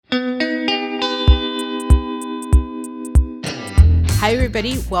Hi,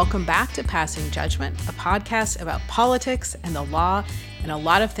 everybody. Welcome back to Passing Judgment, a podcast about politics and the law and a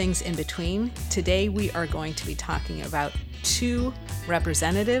lot of things in between. Today, we are going to be talking about two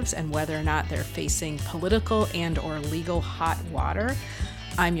representatives and whether or not they're facing political and or legal hot water.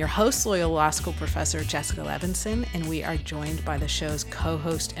 I'm your host, Loyola Law School professor Jessica Levinson, and we are joined by the show's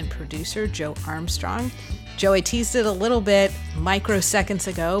co-host and producer, Joe Armstrong. Joe, I teased it a little bit microseconds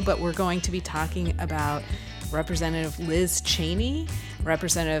ago, but we're going to be talking about Representative Liz Cheney,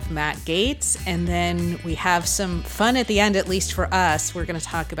 Representative Matt Gaetz, and then we have some fun at the end, at least for us. We're going to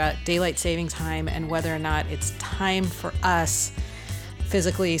talk about daylight savings time and whether or not it's time for us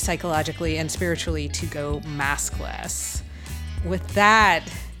physically, psychologically, and spiritually to go maskless. With that,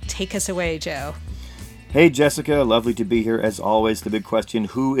 take us away, Joe. Hey, Jessica. Lovely to be here. As always, the big question,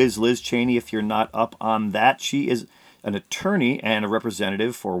 who is Liz Cheney if you're not up on that? She is an attorney and a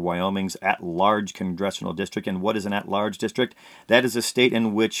representative for Wyoming's at-large congressional district. And what is an at-large district? That is a state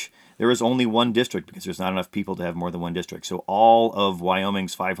in which there is only one district because there's not enough people to have more than one district. So all of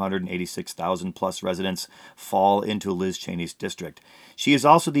Wyoming's 586,000 plus residents fall into Liz Cheney's district. She is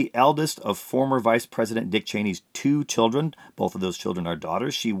also the eldest of former Vice President Dick Cheney's two children. Both of those children are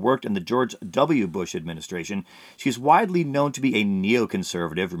daughters. She worked in the George W. Bush administration. She's widely known to be a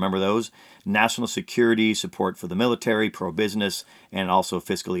neoconservative. Remember those? National security, support for the military, pro-business, and also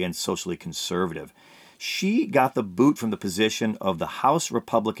fiscally and socially conservative. She got the boot from the position of the House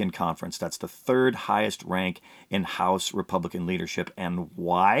Republican Conference. That's the third highest rank in House Republican leadership. And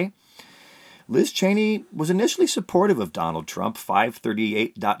why? Liz Cheney was initially supportive of Donald Trump.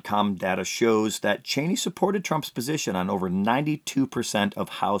 538.com data shows that Cheney supported Trump's position on over 92% of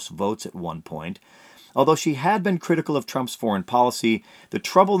House votes at one point. Although she had been critical of Trump's foreign policy, the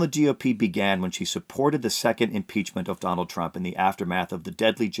trouble in the GOP began when she supported the second impeachment of Donald Trump in the aftermath of the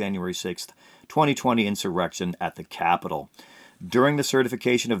deadly January 6th, 2020 insurrection at the Capitol. During the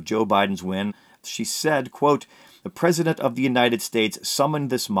certification of Joe Biden's win, she said, quote, "The President of the United States summoned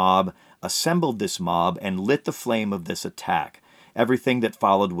this mob, assembled this mob, and lit the flame of this attack. Everything that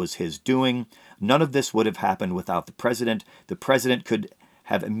followed was his doing. None of this would have happened without the President. The President could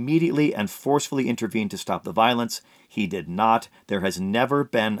have immediately and forcefully intervened to stop the violence. He did not. There has never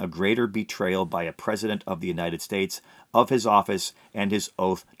been a greater betrayal by a President of the United States of his office and his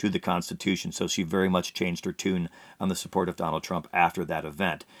oath to the Constitution." So she very much changed her tune on the support of Donald Trump after that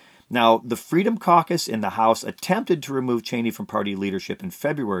event. Now, the Freedom Caucus in the House attempted to remove Cheney from party leadership in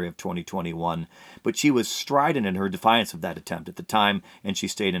February of 2021, but she was strident in her defiance of that attempt at the time, and she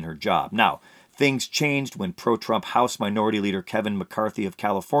stayed in her job. Now, things changed when pro-Trump House Minority Leader Kevin McCarthy of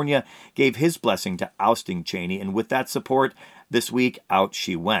California gave his blessing to ousting Cheney, and with that support, this week, out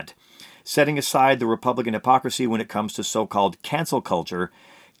she went. Setting aside the Republican hypocrisy when it comes to so-called cancel culture,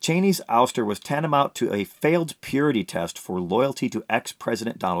 Cheney's ouster was tantamount to a failed purity test for loyalty to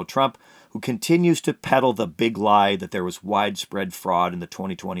ex-President Donald Trump, who continues to peddle the big lie that there was widespread fraud in the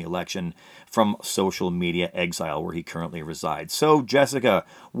 2020 election from social media exile where he currently resides. So, Jessica,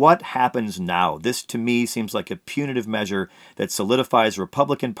 what happens now? This, to me, seems like a punitive measure that solidifies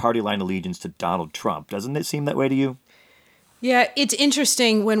Republican party line allegiance to Donald Trump. Doesn't it seem that way to you? Yeah, it's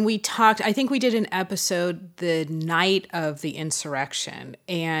interesting when we talked, I think we did an episode the night of the insurrection,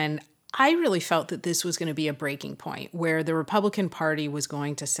 and I really felt that this was going to be a breaking point where the Republican Party was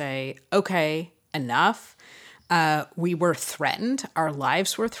going to say, okay, enough. We were threatened. Our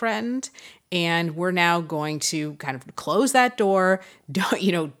lives were threatened. And we're now going to kind of close that door.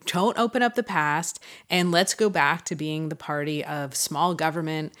 Don't open up the past. And let's go back to being the party of small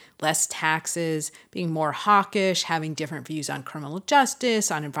government, less taxes, being more hawkish, having different views on criminal justice,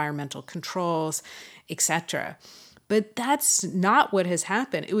 on environmental controls, etc. But that's not what has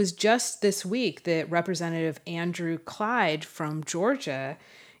happened. It was just this week that Representative Andrew Clyde from Georgia,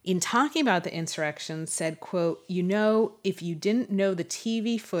 in talking about the insurrection, said, quote, if you didn't know the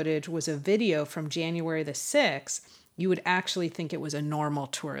TV footage was a video from January the 6th, you would actually think it was a normal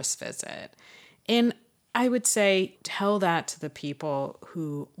tourist visit. And I would say, tell that to the people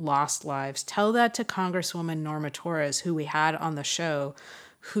who lost lives. Tell that to Congresswoman Norma Torres, who we had on the show,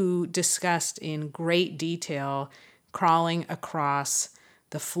 who discussed in great detail crawling across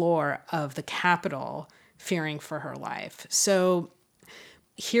the floor of the Capitol, fearing for her life. So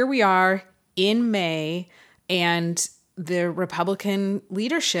here we are in May, and the Republican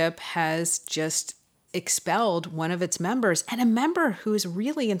leadership has just expelled one of its members, and a member who is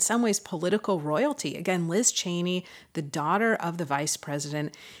really in some ways political royalty. Again, Liz Cheney, the daughter of the vice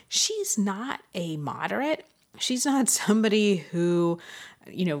president, she's not a moderate. She's not somebody who,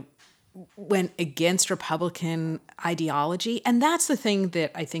 went against Republican ideology. And that's the thing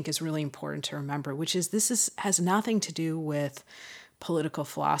that I think is really important to remember, which is has nothing to do with political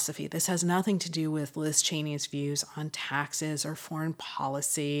philosophy. This has nothing to do with Liz Cheney's views on taxes or foreign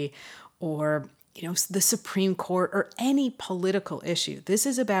policy or, the Supreme Court or any political issue. This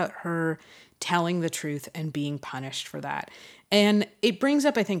is about her telling the truth and being punished for that. And it brings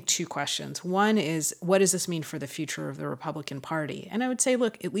up, I think, two questions. One is, what does this mean for the future of the Republican Party? And I would say,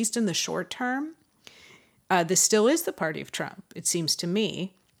 look, at least in the short term, this still is the party of Trump, it seems to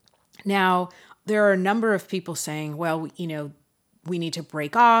me. Now, there are a number of people saying, well, we need to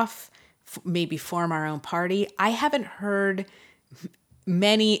break off, maybe form our own party. I haven't heard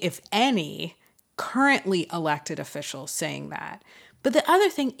many, if any, currently elected officials saying that. But the other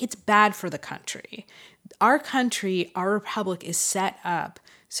thing, it's bad for the country. Our country, our republic is set up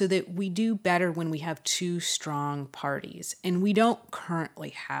so that we do better when we have two strong parties. And we don't currently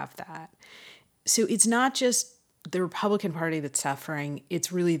have that. So it's not just the Republican Party that's suffering,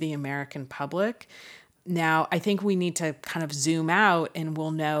 it's really the American public. Now, I think we need to kind of zoom out, and we'll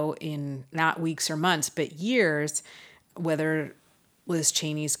know in not weeks or months, but years, whether Liz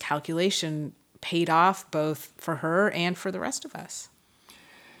Cheney's calculation paid off both for her and for the rest of us.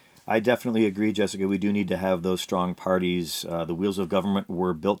 I definitely agree, Jessica. We do need to have those strong parties. The wheels of government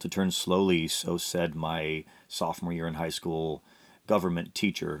were built to turn slowly, so said my sophomore year in high school government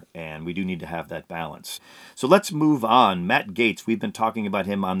teacher, and we do need to have that balance. So let's move on. Matt Gaetz, we've been talking about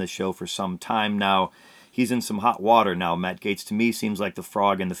him on this show for some time now. He's in some hot water now. Matt Gaetz, to me, seems like the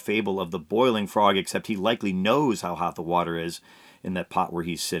frog in the fable of the boiling frog, except he likely knows how hot the water is in that pot where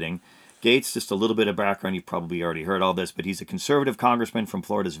he's sitting. Gaetz, just a little bit of background, you've probably already heard all this, but he's a conservative congressman from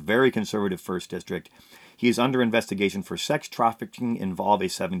Florida's very conservative 1st District. He is under investigation for sex trafficking involving a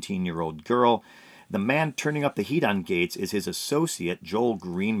 17-year-old girl. The man turning up the heat on Gaetz is his associate, Joel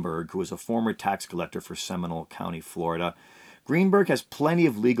Greenberg, who is a former tax collector for Seminole County, Florida. Greenberg has plenty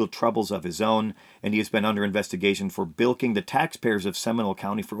of legal troubles of his own, and he has been under investigation for bilking the taxpayers of Seminole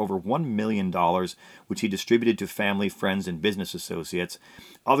County for over $1 million, which he distributed to family, friends, and business associates.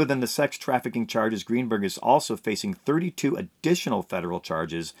 Other than the sex trafficking charges, Greenberg is also facing 32 additional federal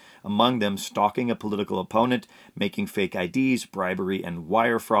charges, among them stalking a political opponent, making fake IDs, bribery, and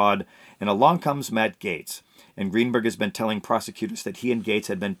wire fraud. And along comes Matt Gaetz. And Greenberg has been telling prosecutors that he and Gaetz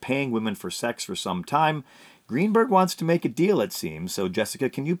had been paying women for sex for some time. Greenberg wants to make a deal, it seems. So, Jessica,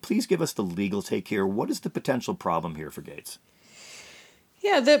 can you please give us the legal take here? What is the potential problem here for Gaetz?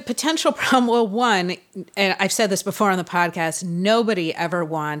 Yeah, the potential problem, well, one, and I've said this before on the podcast, nobody ever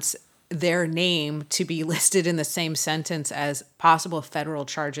wants their name to be listed in the same sentence as possible federal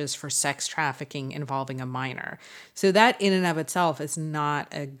charges for sex trafficking involving a minor. So that in and of itself is not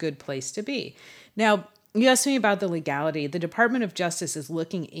a good place to be. Now, you asked me about the legality. The Department of Justice is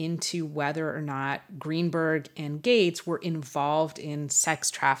looking into whether or not Greenberg and Gaetz were involved in sex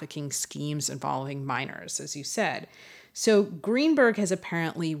trafficking schemes involving minors, as you said. So Greenberg has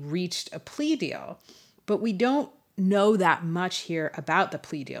apparently reached a plea deal, but we don't know that much here about the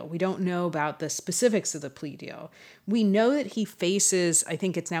plea deal. We don't know about the specifics of the plea deal. We know that he faces, I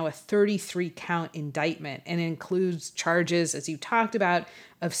think it's now a 33-count indictment, and it includes charges, as you talked about,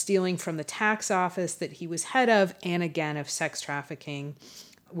 of stealing from the tax office that he was head of, and again, of sex trafficking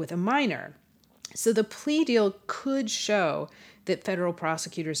with a minor. So the plea deal could show that federal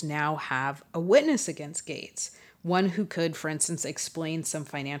prosecutors now have a witness against Gaetz, one who could, for instance, explain some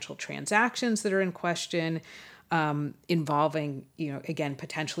financial transactions that are in question, involving, again,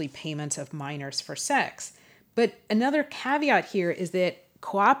 potentially payments of minors for sex. But another caveat here is that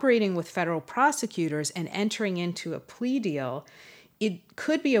cooperating with federal prosecutors and entering into a plea deal, it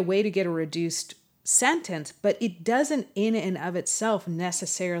could be a way to get a reduced sentence, but it doesn't in and of itself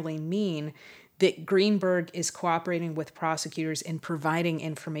necessarily mean that Greenberg is cooperating with prosecutors in providing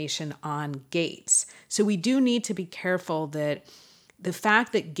information on Gaetz. So we do need to be careful that the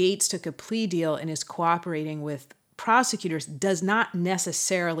fact that Gaetz took a plea deal and is cooperating with prosecutors does not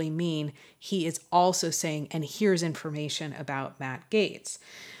necessarily mean he is also saying, and here's information about Matt Gaetz.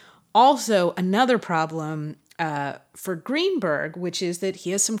 Also, another problem for Greenberg, which is that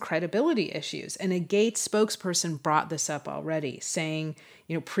he has some credibility issues. And a Gaetz spokesperson brought this up already, saying,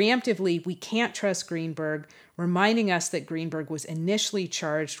 preemptively, we can't trust Greenberg, reminding us that Greenberg was initially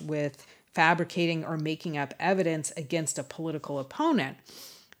charged with fabricating or making up evidence against a political opponent.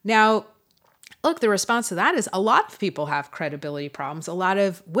 Now, look, the response to that is a lot of people have credibility problems. A lot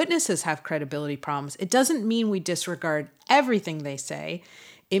of witnesses have credibility problems. It doesn't mean we disregard everything they say.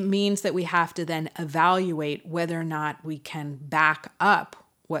 It means that we have to then evaluate whether or not we can back up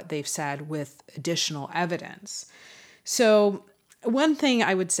what they've said with additional evidence. So one thing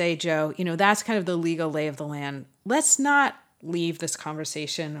I would say, Joe, that's kind of the legal lay of the land. Let's not leave this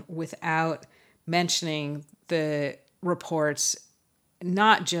conversation without mentioning the reports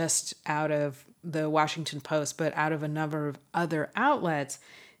not just out of the Washington Post, but out of a number of other outlets,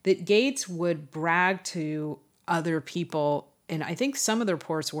 that Gaetz would brag to other people, and I think some of the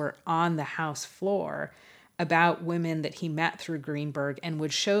reports were on the House floor, about women that he met through Greenberg, and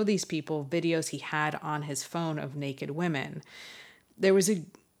would show these people videos he had on his phone of naked women. There was a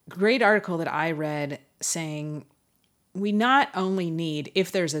great article that I read saying, we not only need,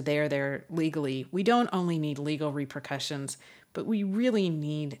 if there's a there legally, we don't only need legal repercussions, but we really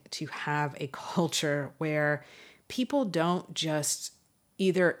need to have a culture where people don't just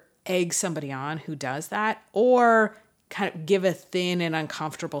either egg somebody on who does that, or kind of give a thin and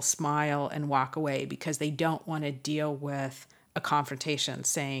uncomfortable smile and walk away because they don't want to deal with a confrontation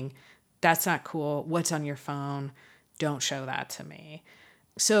saying, that's not cool. What's on your phone? Don't show that to me.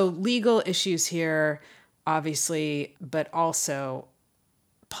 So legal issues here, obviously, but also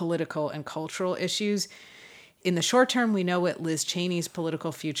political and cultural issues. In the short term, we know what Liz Cheney's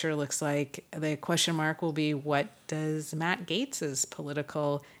political future looks like. The question mark will be, what does Matt Gaetz's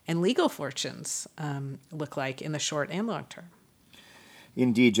political and legal fortunes look like in the short and long term?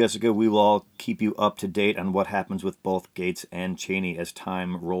 Indeed, Jessica, we will all keep you up to date on what happens with both Gaetz and Cheney as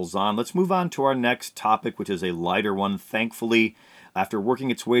time rolls on. Let's move on to our next topic, which is a lighter one. Thankfully, after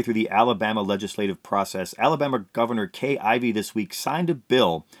working its way through the Alabama legislative process, Alabama Governor Kay Ivey this week signed a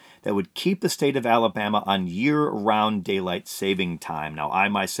bill that would keep the state of Alabama on year-round daylight saving time. Now, I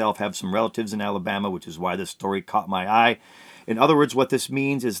myself have some relatives in Alabama, which is why this story caught my eye. In other words, what this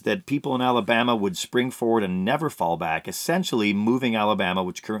means is that people in Alabama would spring forward and never fall back, essentially moving Alabama,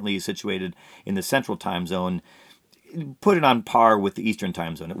 which currently is situated in the central time zone, put it on par with the eastern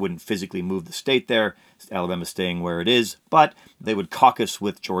time zone. It wouldn't physically move the state there. Alabama's staying where it is, but they would caucus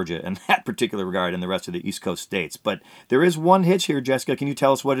with Georgia in that particular regard and the rest of the East Coast states. But there is one hitch here, Jessica. Can you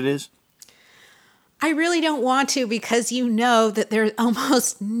tell us what it is? I really don't want to, because you know that there's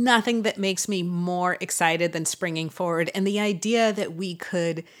almost nothing that makes me more excited than springing forward. And the idea that we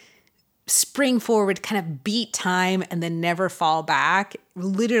could spring forward, kind of beat time and then never fall back,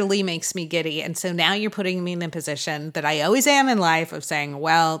 literally makes me giddy. And so now you're putting me in the position that I always am in life of saying,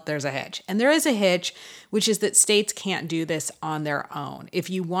 well, there's a hitch. And there is a hitch, which is that states can't do this on their own. If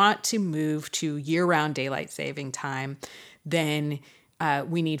you want to move to year-round daylight saving time, then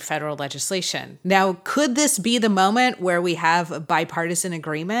we need federal legislation. Now, could this be the moment where we have a bipartisan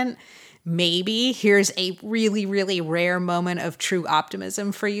agreement? Maybe. Here's a really, really rare moment of true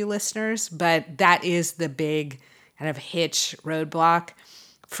optimism for you listeners, but that is the big kind of hitch roadblock.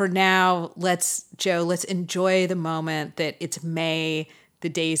 For now, let's enjoy the moment that it's May, the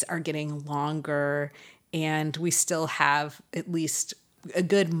days are getting longer, and we still have at least a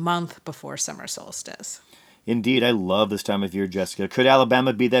good month before summer solstice. Indeed, I love this time of year, Jessica. Could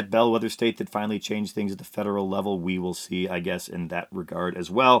Alabama be that bellwether state that finally changed things at the federal level? We will see, I guess, in that regard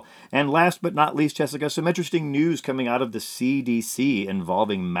as well. And last but not least, Jessica, some interesting news coming out of the CDC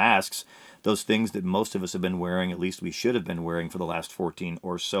involving masks, those things that most of us have been wearing, at least we should have been wearing for the last 14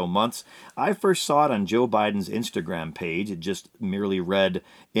 or so months. I first saw it on Joe Biden's Instagram page. It just merely read,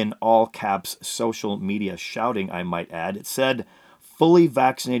 in all caps, social media shouting, I might add. It said, fully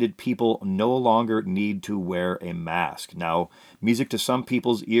vaccinated people no longer need to wear a mask. Now, music to some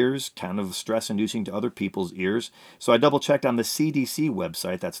people's ears, kind of stress-inducing to other people's ears. So I double-checked on the CDC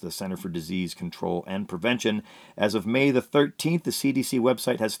website, that's the Center for Disease Control and Prevention. As of May the 13th, the CDC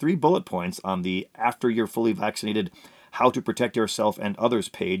website has 3 bullet points on the after you're fully vaccinated, how to protect yourself and others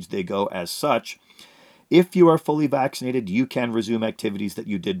page. They go as such. If you are fully vaccinated, you can resume activities that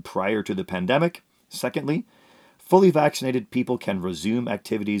you did prior to the pandemic. Secondly, fully vaccinated people can resume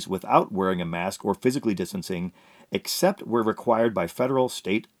activities without wearing a mask or physically distancing, except where required by federal,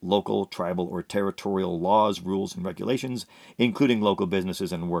 state, local, tribal, or territorial laws, rules, and regulations, including local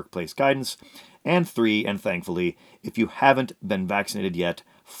businesses and workplace guidance. And 3, and thankfully, if you haven't been vaccinated yet,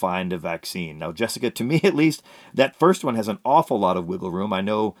 find a vaccine. Now, Jessica, to me at least, that first one has an awful lot of wiggle room. I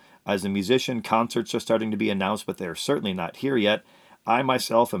know as a musician, concerts are starting to be announced, but they're certainly not here yet. I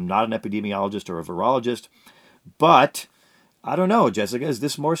myself am not an epidemiologist or a virologist. But I don't know, Jessica, is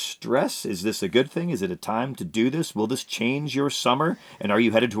this more stress? Is this a good thing? Is it a time to do this? Will this change your summer? And are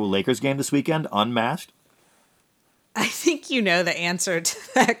you headed to a Lakers game this weekend, unmasked? I think you know the answer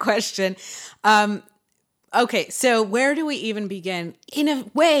to that question. Okay, so where do we even begin? In a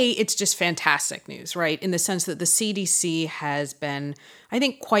way, it's just fantastic news, right? In the sense that the CDC has been, I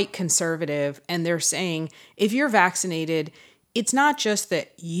think, quite conservative. And they're saying, if you're vaccinated, it's not just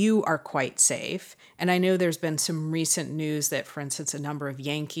that you are quite safe. And I know there's been some recent news that, for instance, a number of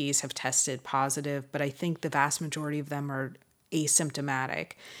Yankees have tested positive, but I think the vast majority of them are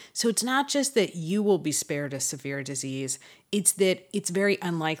asymptomatic. So it's not just that you will be spared a severe disease, it's that it's very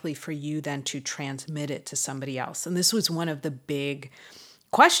unlikely for you then to transmit it to somebody else. And this was one of the big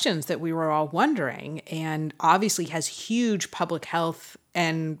questions that we were all wondering, and obviously has huge public health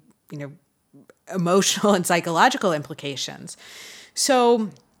and, emotional and psychological implications. So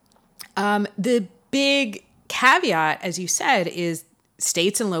the big caveat, as you said, is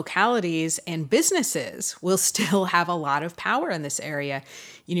states and localities and businesses will still have a lot of power in this area.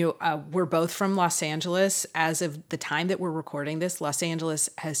 We're both from Los Angeles. As of the time that we're recording this, Los Angeles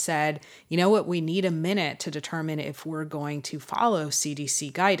has said, you know what, we need a minute to determine if we're going to follow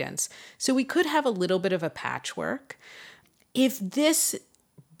CDC guidance. So we could have a little bit of a patchwork. If this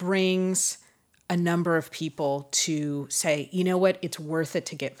brings a number of people to say, you know what, it's worth it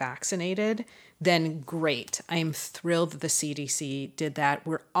to get vaccinated, then great. I'm thrilled that the CDC did that.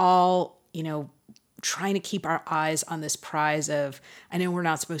 We're all, trying to keep our eyes on this prize of, I know we're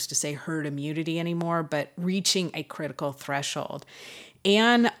not supposed to say herd immunity anymore, but reaching a critical threshold.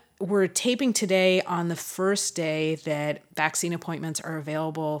 And we're taping today on the first day that vaccine appointments are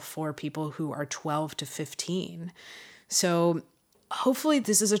available for people who are 12 to 15. So hopefully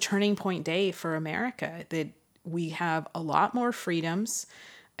this is a turning point day for America, that we have a lot more freedoms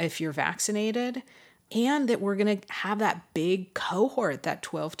if you're vaccinated, and that we're going to have that big cohort, that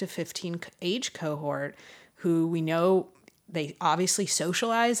 12 to 15 age cohort, who we know they obviously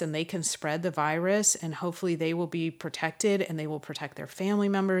socialize and they can spread the virus, and hopefully they will be protected and they will protect their family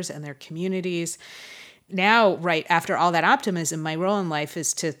members and their communities. Now, right after all that optimism, my role in life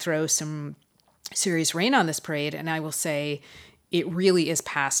is to throw some serious rain on this parade. And I will say, it really is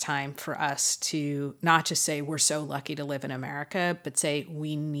past time for us to not just say we're so lucky to live in America, but say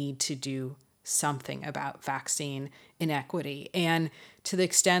we need to do something about vaccine inequity. And to the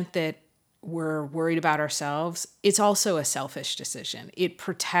extent that we're worried about ourselves, it's also a selfish decision. It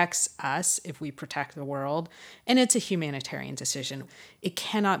protects us if we protect the world, and it's a humanitarian decision. It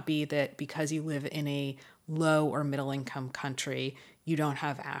cannot be that because you live in a low or middle income country, you don't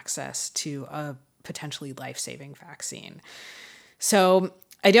have access to a potentially life-saving vaccine. So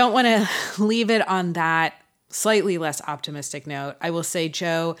I don't want to leave it on that slightly less optimistic note. I will say,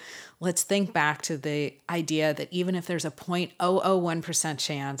 Joe, let's think back to the idea that even if there's a 0.001%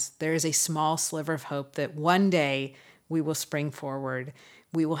 chance, there is a small sliver of hope that one day we will spring forward.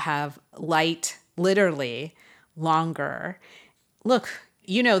 We will have light, literally, longer. Look,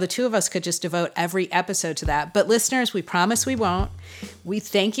 the two of us could just devote every episode to that. But listeners, we promise we won't. We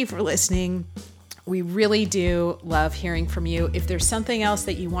thank you for listening. We really do love hearing from you. If there's something else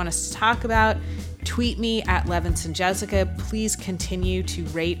that you want us to talk about, tweet me at Levinson Jessica. Please continue to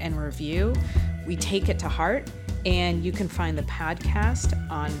rate and review. We take it to heart. And you can find the podcast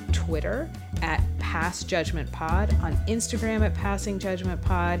on Twitter at Pass Judgment Pod, on Instagram at Passing Judgment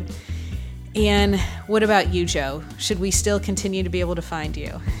Pod. And what about you, Joe? Should we still continue to be able to find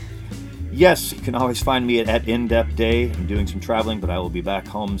you? Yes, you can always find me at In-Depth Day. I'm doing some traveling, but I will be back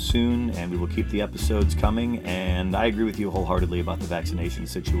home soon, and we will keep the episodes coming. And I agree with you wholeheartedly about the vaccination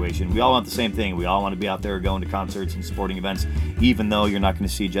situation. We all want the same thing. We all want to be out there going to concerts and sporting events, even though you're not going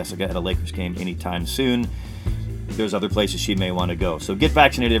to see Jessica at a Lakers game anytime soon. There's other places she may want to go. So get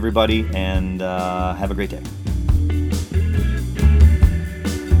vaccinated, everybody, and have a great day.